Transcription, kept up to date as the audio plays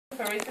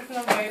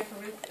paresthesis,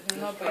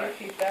 no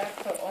biofeedback,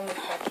 so only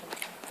traction.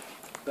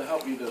 To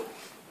help you to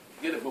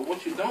get it. But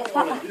what you don't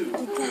want to do, you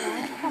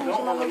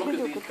don't want to look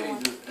at these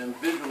pages and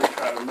visually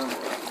try to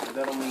memorize it.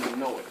 That don't mean you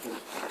know it. Because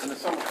in the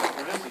summer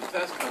comprehensive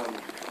test comes,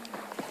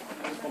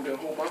 there's going to be a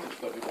whole bunch of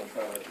stuff you're going to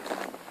try to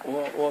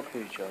remember. What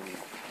page are we?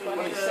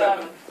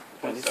 27.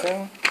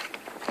 27?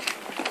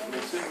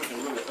 Let's see if we can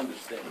really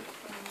understand it.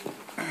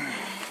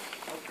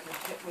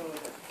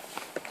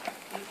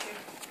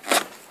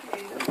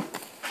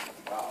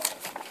 Wow.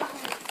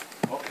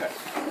 Okay.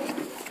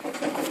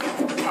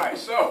 All right,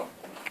 so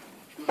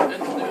we'll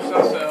introduce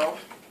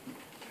ourselves,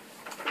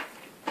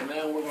 and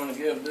then we're going to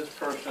give this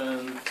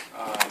person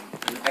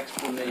an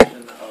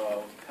explanation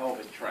of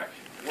pelvic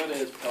traction. What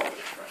is pelvic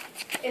traction?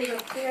 It's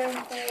a clear and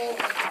whole of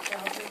the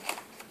pelvis.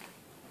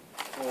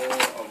 Core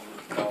of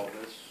the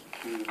pelvis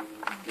to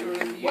do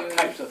what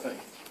types of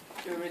things?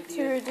 To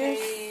reduce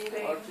pain,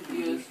 or to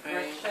reduce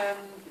friction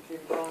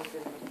between bones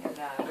in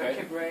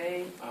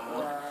vertebrae,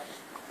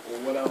 Or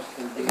what else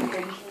can be?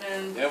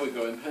 impingement. There we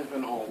go.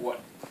 Impingement on what?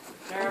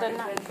 Nerve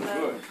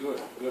impingement. Good.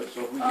 So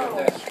if we get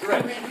that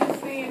stretch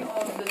Reducing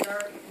of the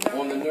nerve.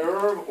 on the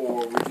nerve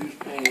or reduce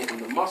pain in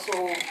the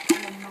muscle,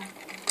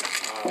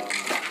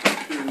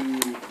 to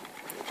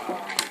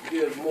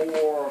give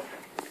more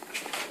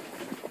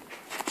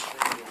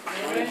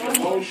range of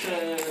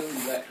motion,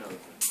 that kind of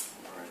thing.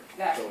 All right.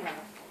 That So kind of.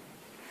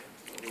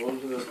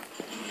 those are the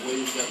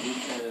ways that we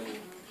can.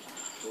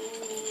 So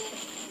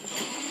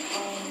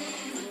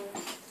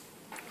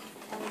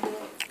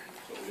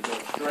we're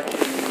doing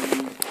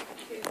stretching.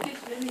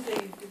 Let me say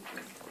it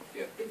different.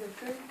 Yeah. It's a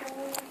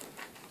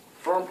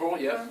Firm pull,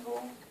 yes. firm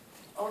pull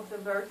of the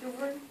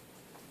vertebrae.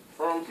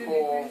 Firm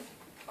pull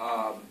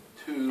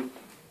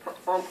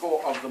firm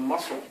pull of the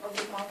muscle Of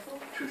the muscle.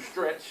 to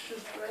stretch,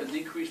 to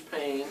decrease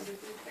pain,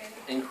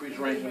 increase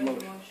range of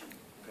motion.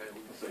 Okay, we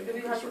can say Do we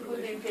have to put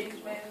the circulation.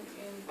 impingement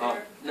in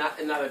there?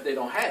 Not if they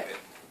don't have it.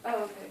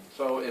 Oh, okay.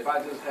 So if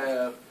I just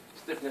have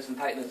stiffness and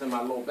tightness in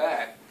my low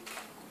back,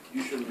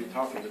 you shouldn't be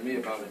talking to me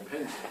about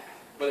impingement.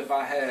 But if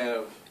I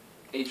have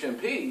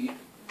HMP,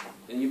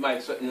 then you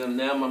might say,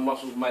 now my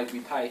muscles might be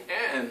tight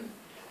and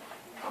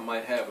I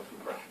might have a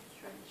compression.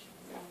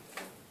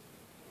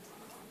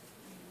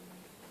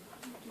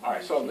 All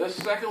right, so this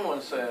second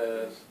one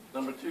says,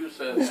 number 2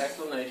 says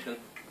explanation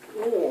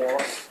or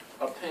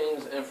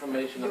obtains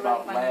information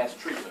about last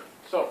treatment.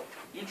 So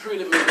you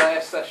treated me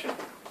last session.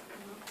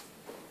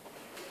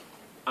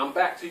 I'm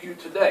back to you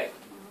today.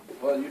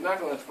 Well, you're not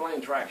going to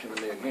explain traction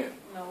to me again.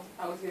 No,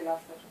 I was here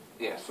last session.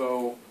 Yeah,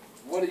 so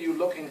what are you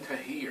looking to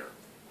hear?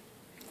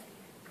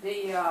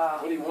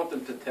 What do you want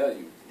them to tell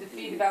you? The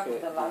feedback of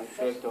the last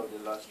session. Effect of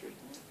the last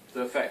treatment.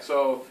 The effect.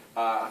 So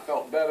I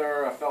felt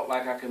better. I felt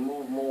like I could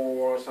move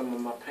more. Some of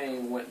my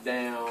pain went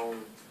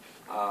down.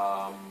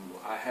 I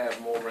have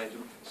more range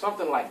of,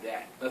 something like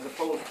that, as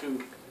opposed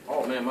to,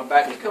 oh man, my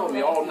back was killing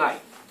me all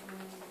night.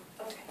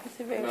 Okay.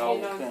 You know,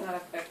 it's not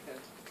affected.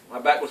 my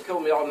back was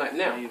killing me all night.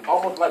 Now,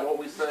 almost like what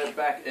we said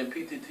back in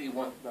PTT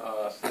 1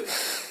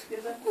 6.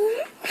 Is that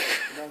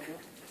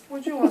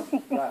What you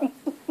want? Right.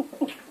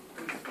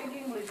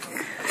 speak English?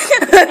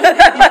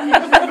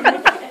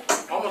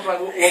 Almost like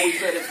what we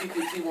said in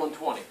PTT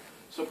 120.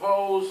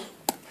 Suppose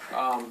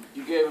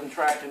you gave them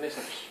traction. They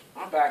said,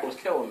 my back was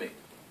killing me.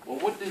 Well,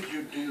 what did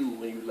you do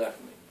when you left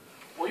me?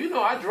 Well, you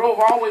know, I drove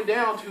all the way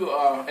down to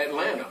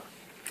Atlanta.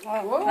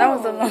 That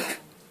was a long.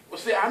 Well,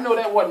 see, I know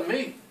that wasn't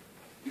me.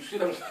 You see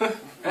what I'm saying?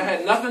 It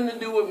had nothing to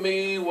do with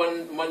me,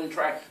 wasn't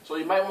track. So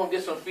you might want to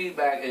get some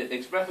feedback,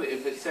 especially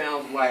if it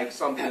sounds like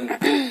something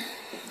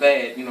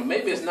bad. You know,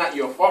 maybe it's not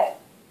your fault.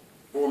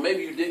 Or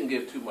maybe you didn't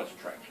give too much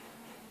traction.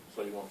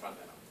 So you won't find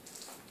that out.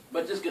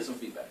 But just get some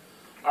feedback.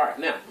 All right,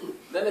 now,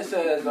 then it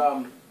says,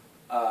 so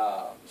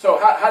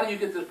how do you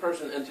get this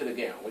person into the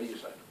gown? What do you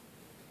say?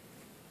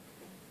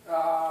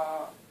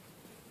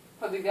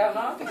 Put the gown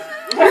on?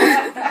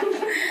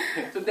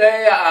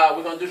 Today,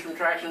 we're going to do some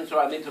traction, so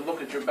I need to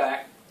look at your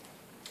back.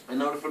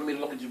 In order for me to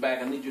look at your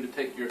back, I need you to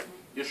take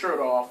your shirt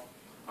off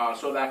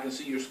so that I can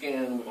see your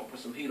skin. We're going to put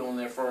some heat on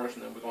there first,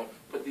 and then we're going to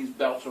put these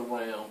belts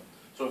around.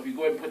 So if you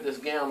go ahead and put this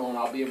gown on,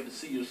 I'll be able to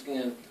see your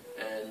skin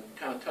and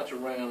kind of touch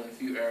around in a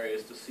few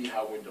areas to see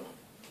how we're doing.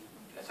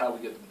 That's how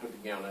we get to put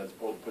the gown on, as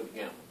opposed to put the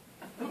gown on.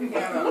 Put the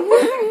gown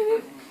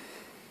on.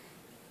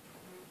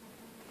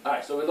 All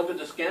right, so we look at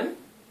the skin.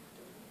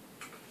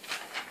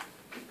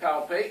 We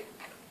palpate.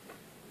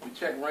 We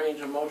check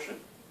range of motion.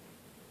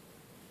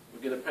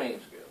 We get a pain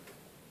scale.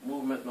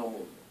 Movement, no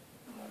movement.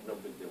 No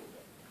big deal with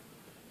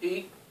that.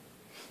 Heat.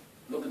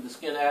 Look at the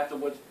skin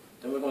afterwards.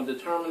 Then we're going to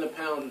determine the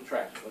pounds of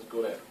traction. Let's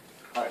go there.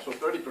 All right, so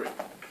 33.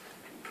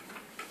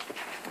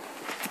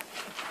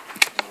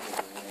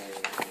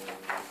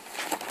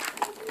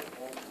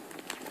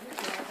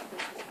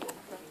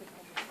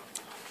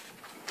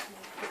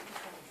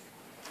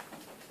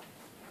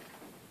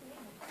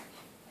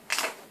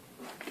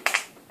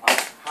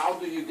 How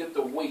do you get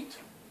the weight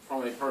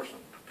from a person?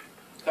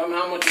 Tell me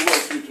how much you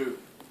weigh, you two.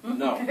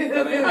 No,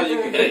 that ain't how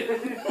you get it.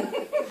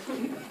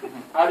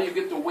 How do you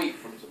get the weight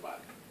from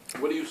somebody?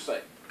 What do you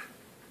say?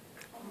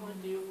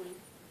 woman do you weigh?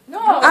 No,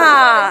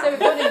 Ah. so we're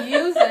going to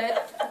use it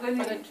for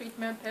the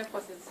treatment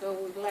purposes. So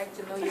we'd like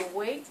to know your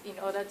weight in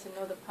order to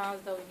know the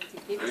pounds that we need to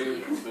give to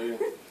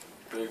you.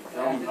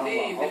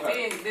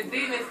 The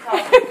dean is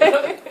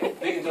talking.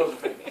 Dean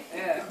Josephine.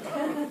 Yeah.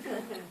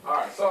 All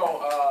right,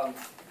 so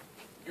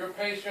your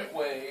patient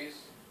weighs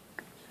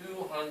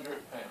 200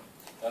 pounds.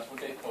 That's what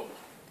they told us.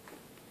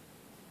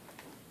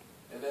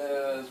 It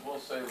is, we'll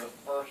say, the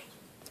first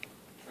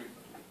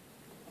treatment.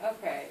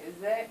 Okay, is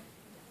that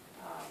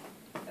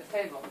a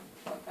table?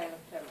 What kind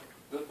of table?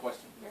 Good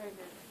question. Very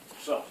good.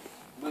 So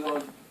we're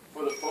going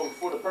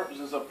for the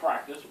purposes of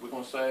practice, we're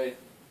going to say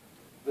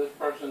this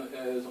person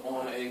is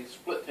on a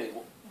split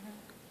table,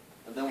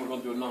 and then we're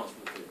going to do a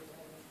non-split table.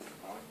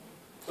 All right.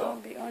 So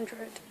That'll be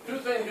 100. two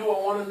things you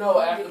will want to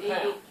know after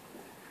pound.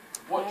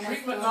 What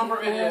treatment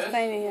number it Minus is,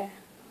 20, yeah.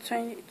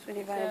 20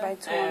 divided by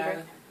 200.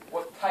 and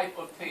what type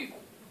of table.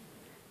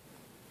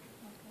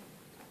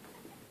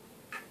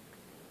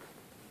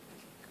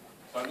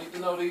 So I need to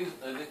know these,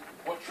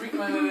 what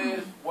treatment it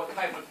is, what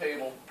type of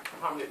table,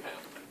 how many pounds.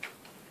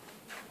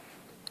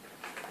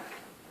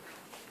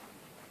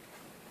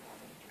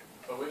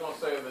 So we're going to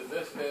say that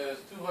this is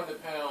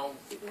 200 pounds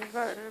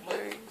Divided by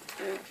 2.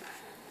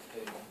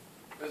 table.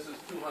 This is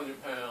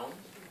 200 pounds.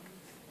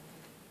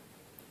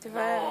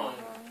 Divided Non-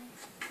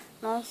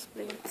 by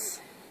non-splits.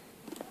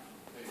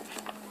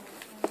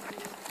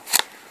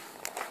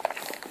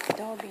 That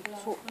will be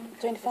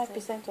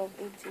 25% of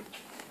 80.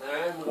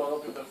 And we're going to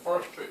look at the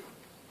first treatment.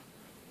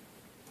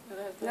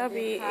 That'll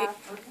be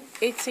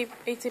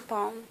 80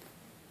 pounds.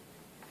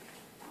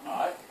 All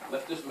right,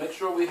 let's just make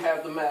sure we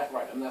have the math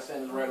right. I'm not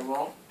saying it's right or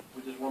wrong.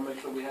 We just want to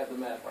make sure we have the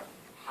math right.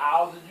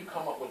 How did you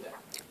come up with that?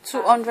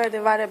 200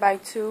 divided by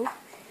 2. Okay,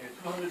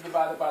 200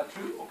 divided by 2.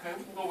 Okay,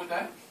 we can go with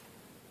that.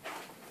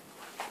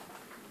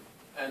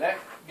 And that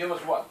give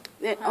us what?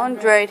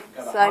 100.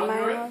 Got So I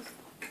 100. minus.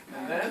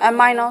 And then I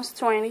minus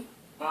 20.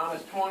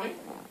 minus 20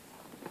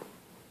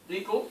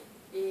 equals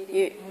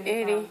 80.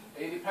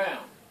 80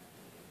 pounds.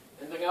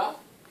 Anything else?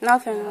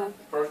 Nothing else.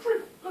 First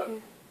treatment.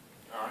 Good.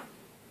 All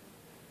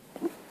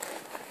right.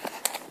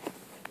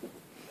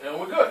 And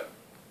we're good.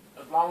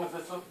 As long as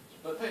it's a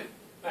split table.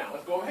 Now,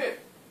 let's go ahead.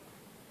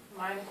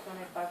 Minus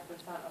 25%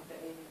 of the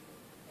 80.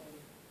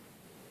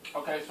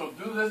 Okay, so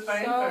do the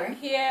same So thing.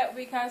 here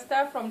we can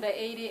start from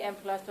the 80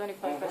 and plus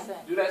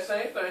 25%. Do that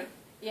same thing.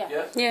 Yeah.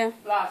 Yes. Yeah.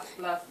 Plus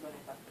 25.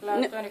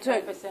 Plus No,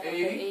 25% of the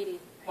 80. 80.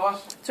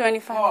 Plus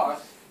 25.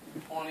 plus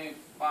 25%.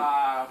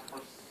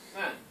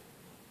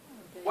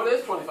 What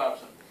is 25%?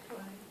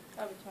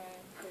 That'll be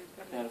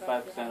 20.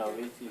 25% of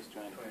 80 is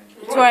 20.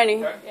 20.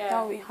 Okay. Yeah.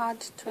 Now we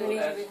had 20.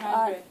 That'll be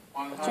Add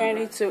 100 On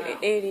 20 to pounds.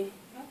 80.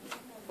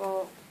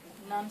 for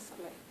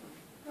non-split.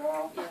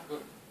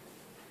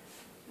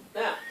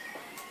 Now,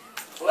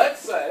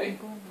 let's say,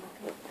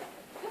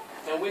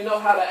 and we know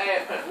how to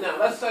add pounds. Now,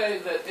 let's say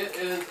that it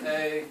is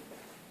a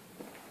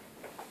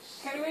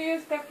Can we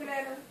use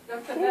calculator?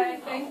 Dr. Day,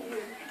 thank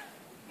you.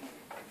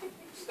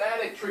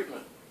 static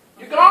treatment.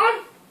 You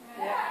gone?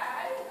 Yeah.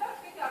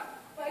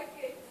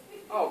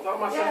 Oh, tell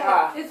them I said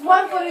hi. It's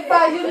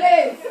 1:45, you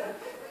late.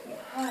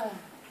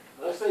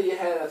 Let's say you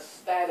had a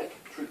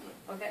static treatment.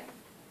 Okay.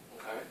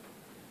 Okay.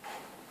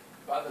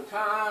 By the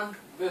time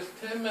this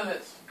 10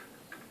 minutes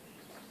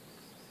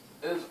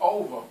is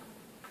over,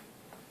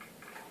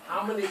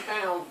 how many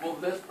pounds will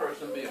this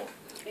person be on?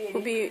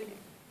 Will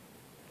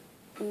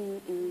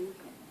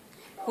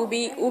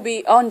be will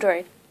be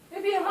 100.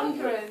 Maybe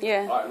 100.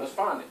 Yeah. All right, let's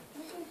find it.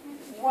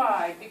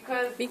 Why?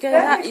 Because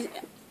Because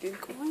you're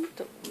going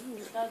to.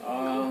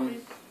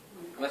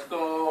 Let's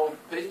go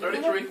page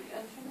 33.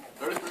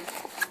 33.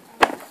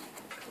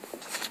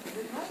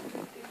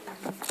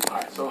 All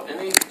right, so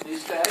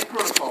these static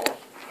protocols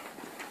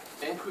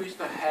increase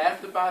to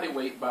half the body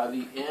weight by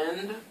the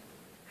end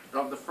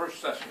of the first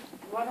session.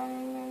 what?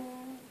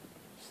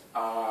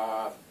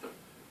 The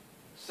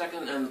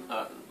second and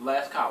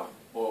last column,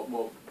 or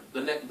well,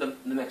 the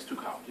next two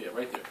columns. Yeah,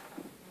 right there.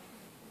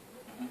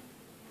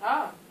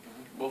 Ah.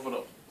 Both of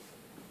those.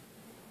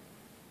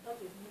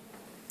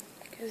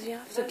 Because you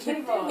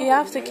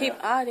have to keep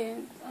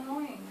adding.